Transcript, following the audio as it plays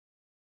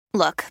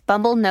Look,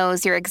 Bumble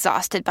knows you're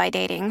exhausted by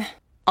dating.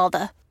 All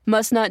the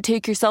must not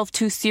take yourself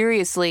too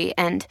seriously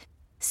and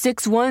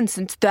 6'1"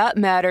 since that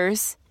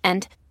matters.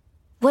 And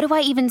what do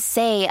I even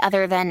say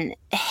other than,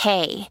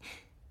 hey?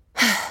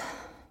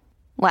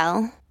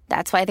 Well,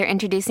 that's why they're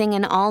introducing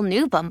an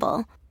all-new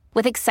Bumble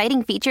with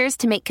exciting features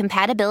to make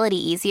compatibility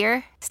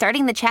easier,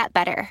 starting the chat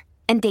better,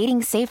 and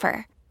dating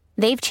safer.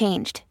 They've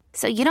changed,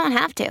 so you don't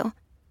have to.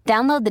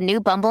 Download the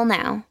new Bumble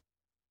now.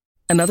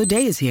 Another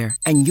day is here,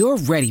 and you're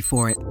ready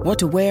for it. What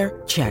to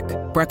wear? Check.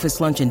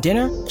 Breakfast, lunch, and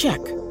dinner? Check.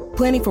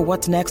 Planning for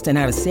what's next and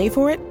how to save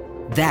for it?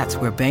 That's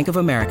where Bank of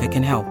America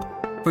can help.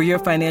 For your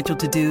financial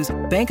to-dos,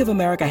 Bank of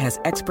America has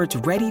experts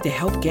ready to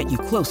help get you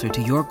closer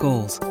to your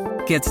goals.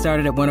 Get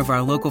started at one of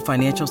our local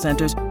financial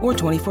centers or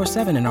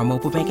 24/7 in our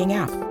mobile banking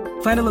app.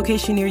 Find a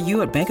location near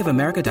you at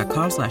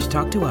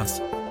bankofamerica.com/talktous.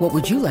 What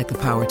would you like the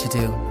power to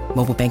do?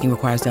 Mobile banking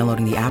requires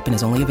downloading the app and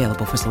is only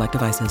available for select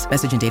devices.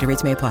 Message and data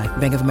rates may apply.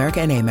 Bank of America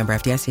N.A., member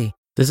FDIC.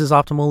 This is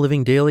Optimal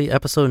Living Daily,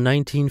 episode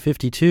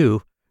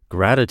 1952,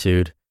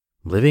 Gratitude,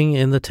 Living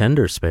in the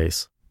Tender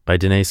Space, by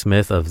Danae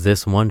Smith of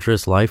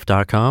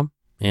thiswondrouslife.com,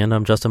 and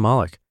I'm Justin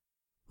Malik.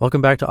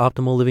 Welcome back to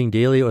Optimal Living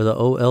Daily, or the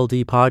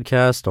OLD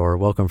podcast, or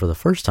welcome for the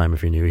first time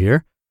if you're new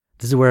here.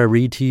 This is where I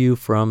read to you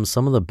from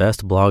some of the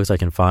best blogs I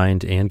can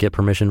find and get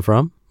permission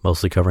from,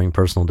 mostly covering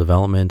personal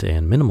development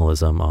and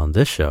minimalism on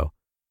this show.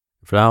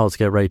 For now, let's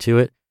get right to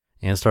it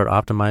and start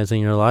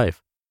optimizing your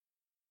life.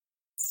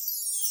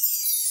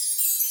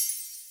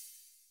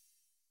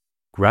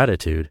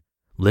 Gratitude,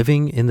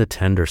 Living in the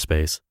Tender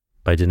Space,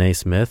 by Danae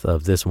Smith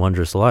of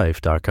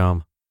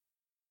thiswondrouslife.com.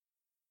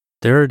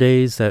 There are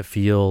days that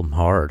feel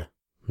hard,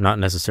 not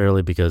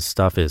necessarily because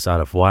stuff is out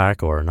of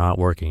whack or not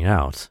working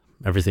out.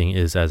 Everything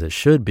is as it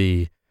should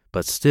be,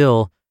 but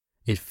still,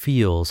 it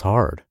feels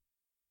hard.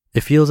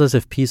 It feels as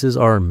if pieces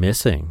are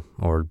missing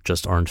or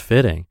just aren't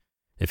fitting.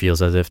 It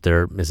feels as if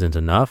there isn't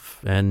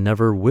enough and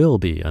never will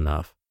be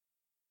enough.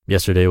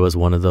 Yesterday was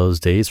one of those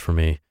days for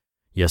me.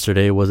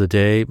 Yesterday was a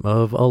day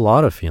of a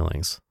lot of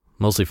feelings,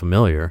 mostly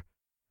familiar.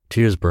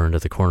 Tears burned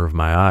at the corner of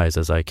my eyes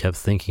as I kept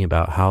thinking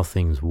about how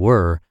things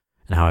were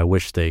and how I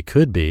wished they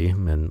could be,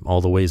 and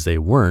all the ways they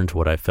weren't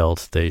what I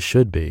felt they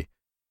should be.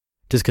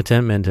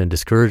 Discontentment and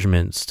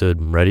discouragement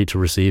stood ready to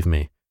receive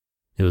me.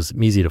 It was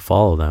easy to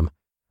follow them.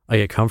 I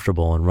get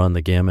comfortable and run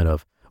the gamut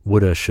of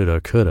woulda,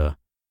 shoulda, coulda.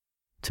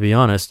 To be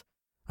honest,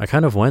 I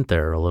kind of went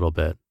there a little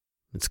bit.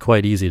 It's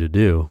quite easy to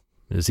do.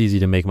 It's easy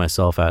to make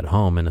myself at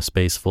home in a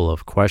space full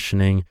of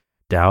questioning,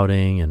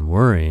 doubting, and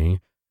worrying,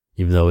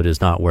 even though it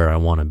is not where I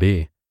want to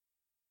be.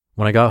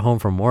 When I got home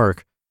from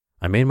work,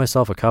 I made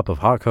myself a cup of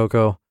hot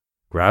cocoa,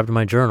 grabbed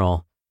my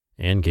journal,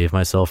 and gave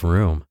myself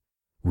room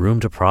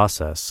to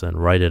process and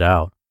write it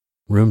out,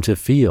 room to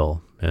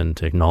feel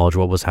and acknowledge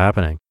what was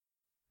happening.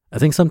 I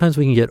think sometimes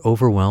we can get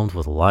overwhelmed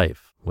with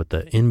life, with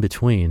the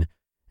in-between,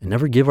 and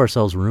never give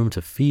ourselves room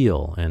to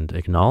feel and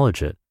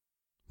acknowledge it.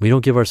 We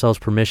don't give ourselves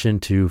permission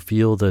to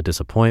feel the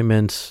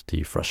disappointment,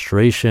 the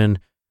frustration,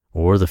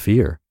 or the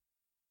fear.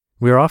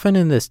 We are often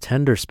in this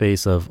tender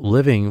space of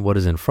living what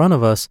is in front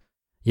of us,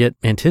 yet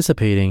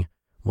anticipating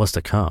what's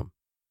to come.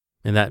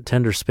 In that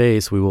tender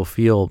space, we will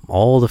feel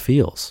all the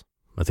feels.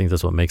 I think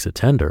that's what makes it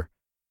tender.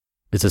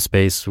 It's a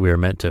space we are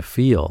meant to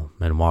feel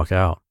and walk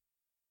out.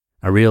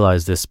 I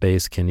realize this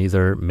space can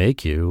either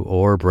make you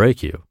or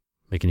break you.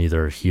 It can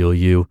either heal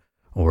you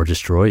or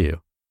destroy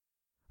you.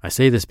 I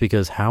say this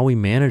because how we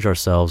manage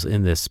ourselves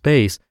in this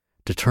space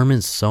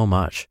determines so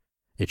much.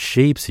 It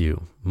shapes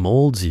you,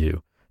 molds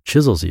you,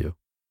 chisels you.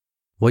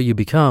 What you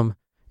become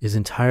is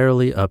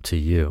entirely up to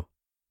you.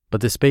 But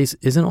this space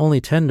isn't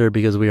only tender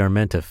because we are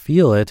meant to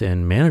feel it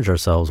and manage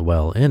ourselves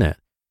well in it.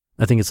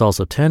 I think it's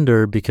also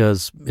tender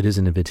because it is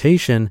an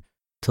invitation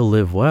to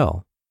live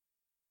well.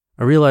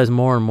 I realize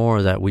more and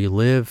more that we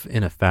live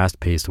in a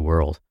fast-paced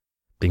world.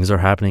 Things are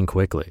happening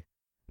quickly.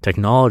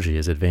 Technology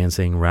is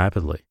advancing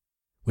rapidly.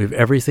 We have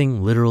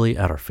everything literally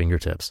at our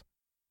fingertips.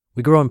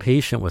 We grow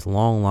impatient with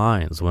long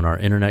lines when our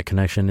internet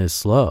connection is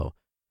slow.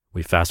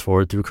 We fast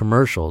forward through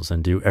commercials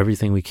and do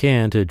everything we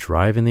can to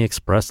drive in the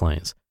express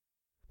lanes.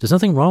 There's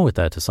nothing wrong with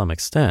that to some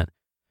extent.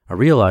 I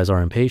realize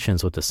our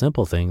impatience with the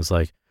simple things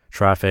like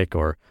traffic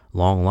or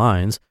long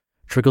lines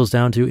trickles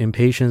down to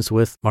impatience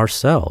with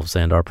ourselves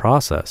and our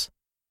process.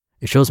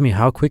 It shows me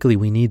how quickly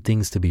we need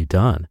things to be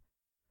done.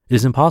 It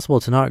is impossible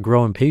to not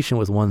grow impatient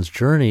with one's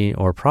journey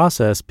or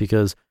process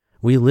because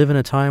we live in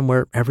a time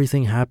where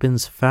everything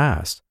happens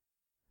fast.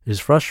 It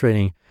is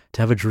frustrating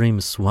to have a dream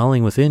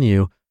swelling within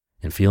you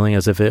and feeling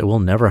as if it will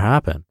never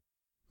happen.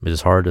 It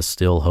is hard to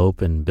still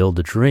hope and build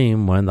a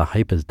dream when the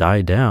hype has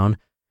died down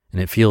and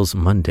it feels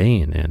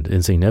mundane and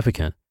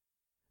insignificant.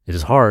 It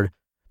is hard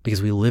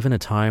because we live in a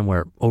time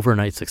where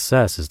overnight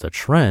success is the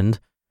trend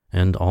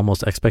and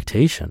almost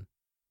expectation.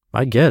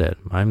 I get it.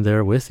 I'm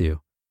there with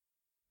you.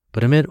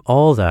 But amid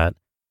all that,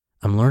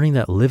 I'm learning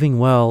that living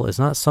well is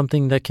not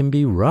something that can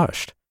be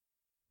rushed.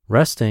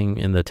 Resting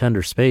in the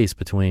tender space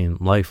between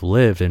life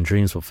lived and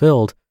dreams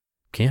fulfilled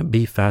can't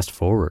be fast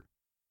forward.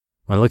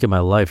 When I look at my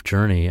life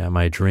journey, at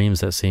my dreams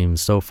that seem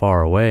so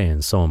far away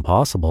and so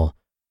impossible,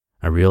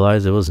 I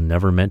realized it was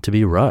never meant to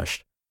be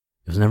rushed.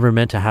 It was never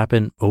meant to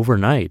happen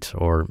overnight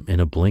or in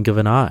a blink of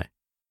an eye.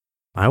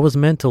 I was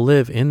meant to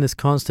live in this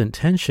constant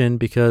tension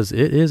because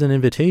it is an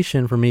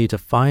invitation for me to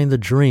find the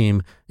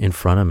dream in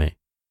front of me.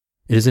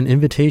 It is an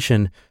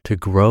invitation to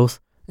growth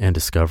and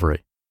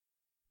discovery.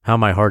 How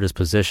my heart is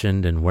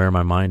positioned and where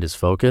my mind is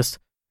focused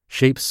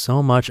shapes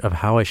so much of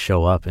how I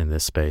show up in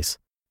this space.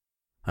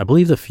 I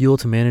believe the fuel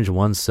to manage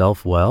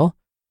oneself well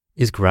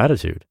is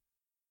gratitude.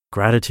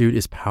 Gratitude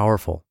is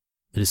powerful.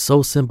 It is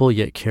so simple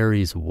yet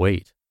carries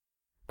weight.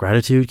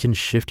 Gratitude can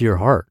shift your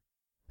heart.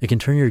 It can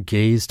turn your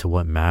gaze to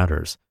what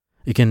matters.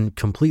 It can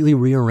completely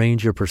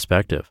rearrange your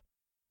perspective.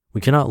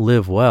 We cannot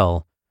live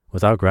well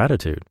without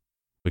gratitude.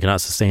 We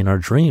cannot sustain our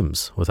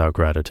dreams without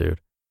gratitude.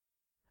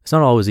 It's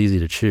not always easy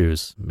to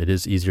choose. It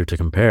is easier to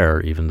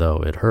compare, even though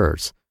it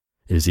hurts.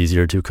 It is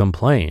easier to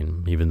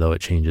complain, even though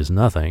it changes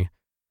nothing.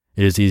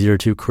 It is easier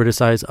to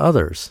criticize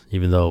others,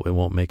 even though it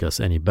won't make us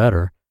any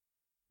better.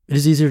 It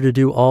is easier to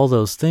do all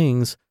those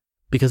things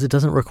because it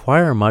doesn't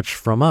require much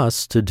from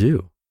us to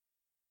do.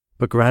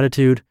 But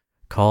gratitude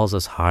calls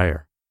us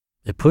higher.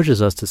 It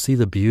pushes us to see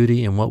the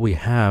beauty in what we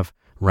have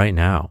right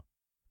now.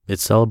 It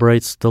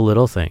celebrates the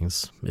little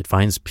things. It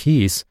finds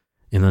peace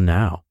in the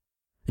now.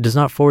 It does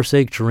not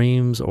forsake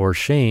dreams or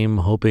shame,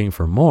 hoping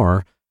for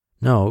more.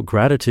 No,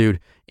 gratitude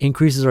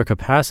increases our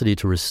capacity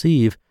to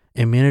receive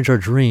and manage our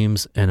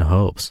dreams and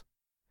hopes.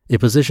 It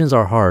positions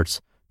our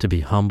hearts to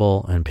be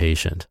humble and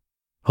patient,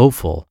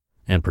 hopeful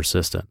and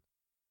persistent.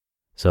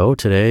 So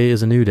today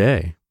is a new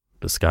day.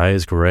 The sky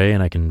is gray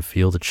and I can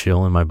feel the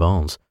chill in my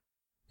bones.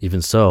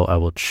 Even so, I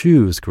will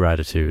choose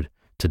gratitude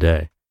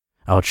today.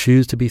 I'll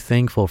choose to be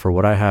thankful for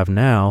what I have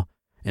now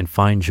and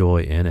find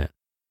joy in it.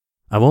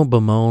 I won't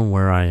bemoan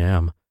where I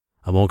am.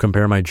 I won't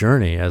compare my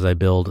journey as I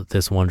build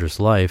this wondrous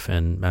life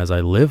and as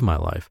I live my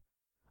life.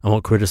 I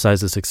won't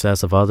criticize the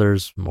success of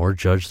others or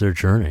judge their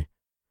journey.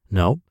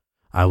 No,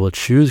 I will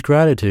choose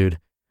gratitude,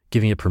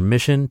 giving it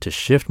permission to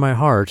shift my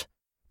heart,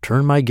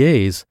 turn my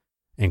gaze,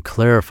 and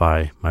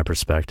clarify my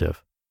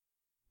perspective.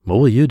 What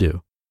will you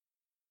do?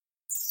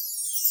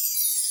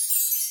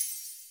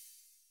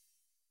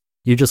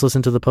 You just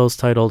listened to the post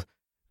titled,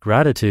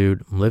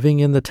 Gratitude, Living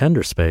in the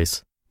Tender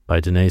Space by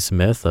Danae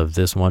Smith of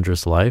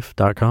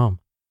thiswondrouslife.com.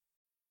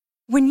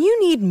 When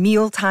you need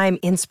mealtime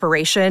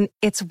inspiration,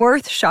 it's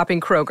worth shopping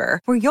Kroger,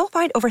 where you'll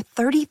find over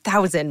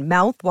 30,000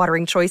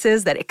 mouth-watering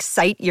choices that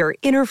excite your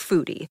inner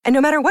foodie. And no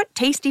matter what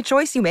tasty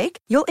choice you make,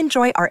 you'll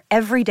enjoy our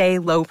everyday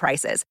low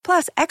prices,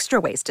 plus extra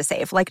ways to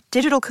save, like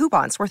digital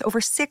coupons worth over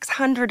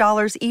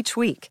 $600 each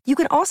week. You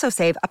can also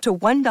save up to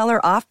 $1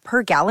 off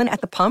per gallon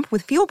at the pump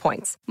with fuel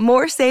points.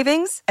 More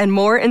savings and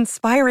more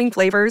inspiring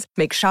flavors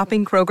make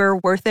shopping Kroger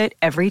worth it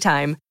every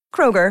time.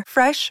 Kroger,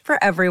 fresh for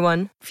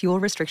everyone. Fuel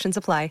restrictions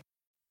apply.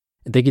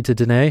 Thank you to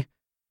Danae.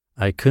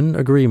 I couldn't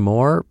agree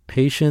more.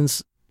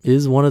 Patience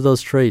is one of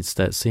those traits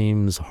that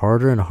seems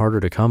harder and harder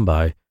to come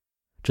by,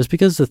 just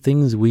because the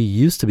things we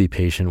used to be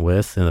patient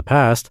with in the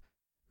past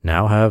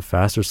now have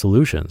faster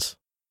solutions,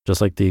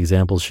 just like the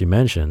examples she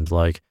mentioned,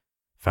 like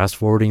fast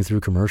forwarding through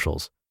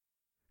commercials.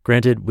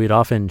 Granted, we'd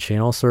often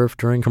channel surf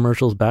during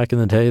commercials back in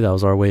the day. That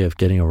was our way of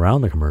getting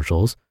around the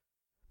commercials.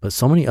 But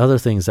so many other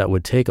things that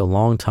would take a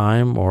long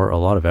time or a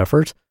lot of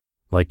effort,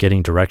 like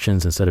getting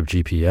directions instead of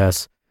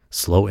GPS,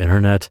 slow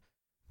internet,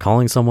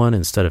 calling someone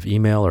instead of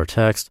email or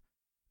text,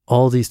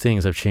 all these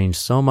things have changed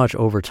so much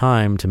over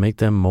time to make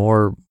them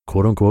more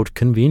quote-unquote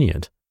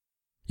convenient.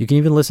 You can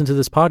even listen to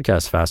this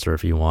podcast faster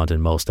if you want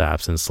in most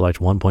apps and select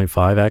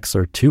 1.5x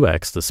or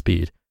 2x the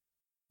speed.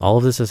 All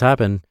of this has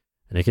happened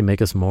and it can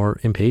make us more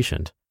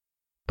impatient.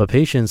 But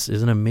patience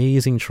is an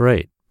amazing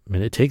trait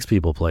and it takes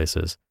people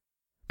places.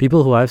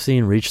 People who I've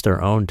seen reach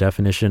their own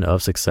definition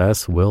of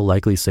success will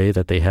likely say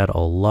that they had a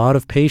lot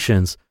of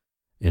patience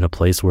in a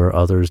place where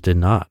others did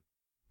not.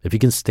 If you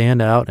can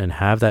stand out and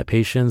have that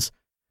patience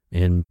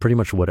in pretty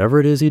much whatever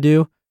it is you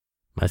do,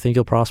 I think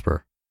you'll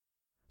prosper.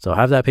 So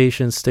have that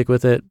patience, stick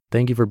with it.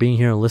 Thank you for being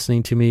here and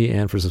listening to me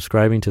and for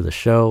subscribing to the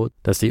show.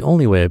 That's the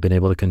only way I've been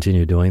able to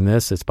continue doing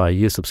this. It's by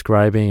you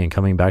subscribing and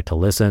coming back to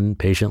listen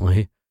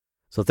patiently.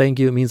 So thank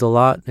you. It means a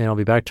lot. And I'll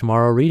be back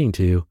tomorrow reading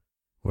to you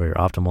where your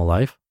optimal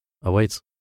life awaits.